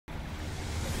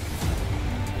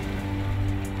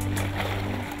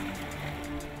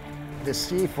The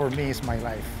sea for me is my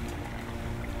life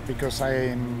because I'm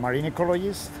a marine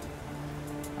ecologist.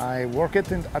 I worked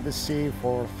at the sea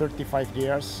for 35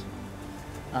 years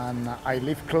and I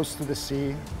live close to the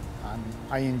sea and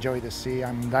I enjoy the sea.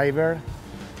 I'm a diver,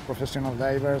 professional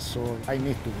diver, so I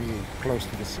need to be close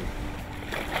to the sea.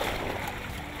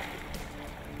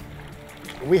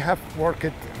 We have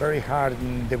worked very hard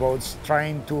in DEVOTES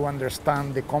trying to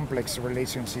understand the complex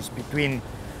relationships between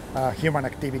human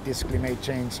activities, climate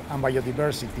change and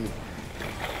biodiversity.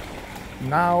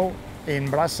 Now in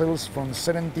Brussels from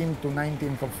 17th to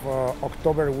 19th of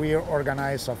October we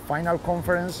organize a final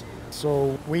conference.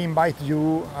 So we invite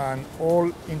you and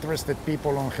all interested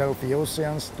people on healthy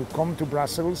oceans to come to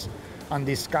Brussels and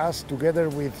discuss together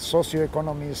with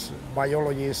socioeconomists,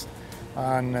 biologists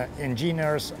and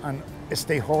engineers and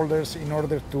stakeholders in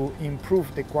order to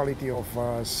improve the quality of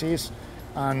seas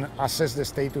and assess the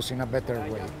status in a better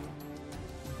way.